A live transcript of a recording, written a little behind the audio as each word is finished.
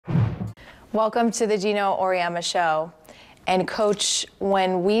Welcome to the Geno Auriemma show. And Coach,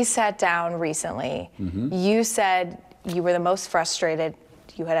 when we sat down recently, you said you were the most frustrated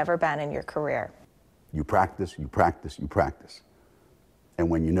you had ever been in your career. You practice, you practice, you practice. And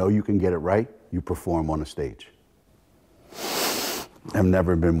when you know you can get it right, you perform on a stage. I've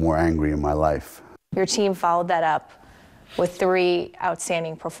never been more angry in my life. Your team followed that up with 3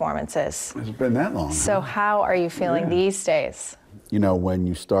 outstanding performances. It's been that long. So how are you feeling these days? You know, when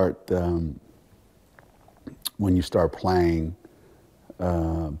you start playing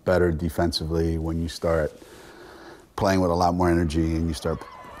better defensively, when you start playing with a lot more energy, and you start,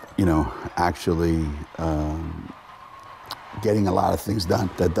 you know, actually getting a lot of things done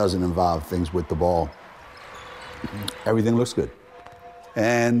that doesn't involve things with the ball, everything looks good.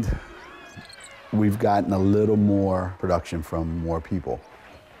 And we've gotten a little more production from more people.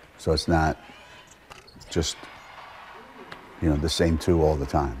 So it's not just, you know, the same 2 all the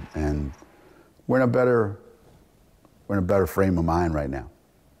time. And we're in a better frame of mind right now.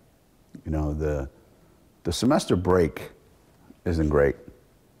 You know, the semester break isn't great.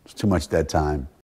 It's too much dead time.